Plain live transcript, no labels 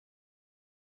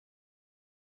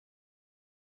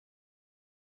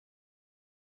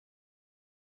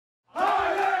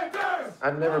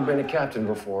I've never been a captain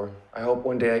before. I hope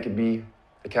one day I could be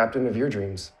the captain of your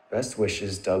dreams. Best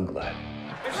wishes, Doug Glad.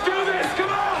 Let's do this,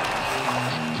 come on!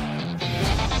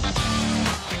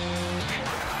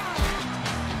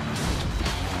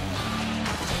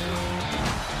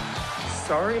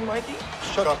 Sorry, Mikey?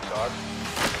 Shut up, dog.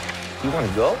 You want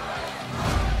to go?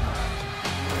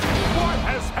 What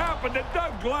has happened to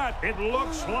Doug Glad? It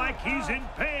looks like he's in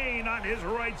pain on his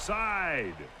right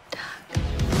side.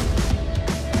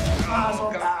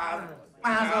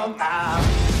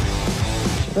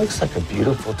 She looks like a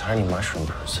beautiful tiny mushroom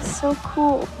person. So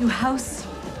cool. New house,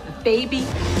 a baby.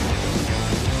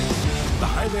 The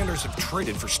Highlanders have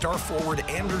traded for star forward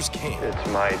Anders Kane. It's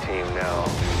my team now.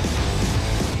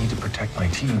 I need to protect my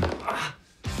team.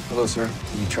 Hello, sir.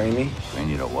 Can you train me? And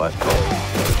you know what?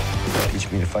 Teach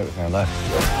me to fight with my left.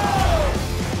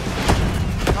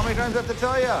 How many times do I have to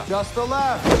tell you? Just the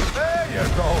left. There you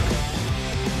go.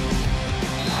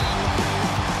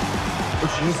 Oh,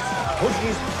 jeez. Oh,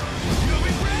 jeez.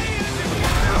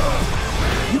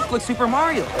 You look like Super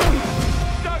Mario.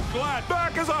 Doug Glad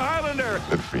back as a Highlander.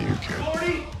 Good for you, kid.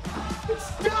 Lordy, it's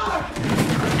Doug!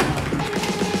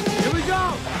 Here we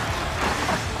go.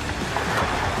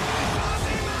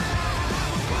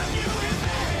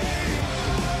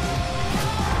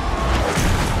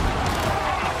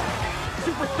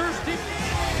 Super thirsty.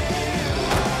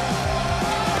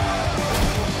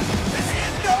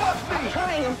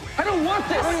 I don't want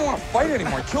this. I don't even want to fight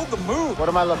anymore. I killed the mood. What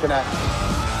am I looking at?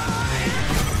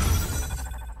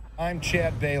 I'm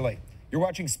Chad Bailey. You're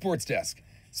watching Sports Desk.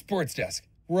 Sports Desk.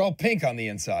 We're all pink on the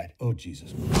inside. Oh,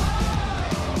 Jesus.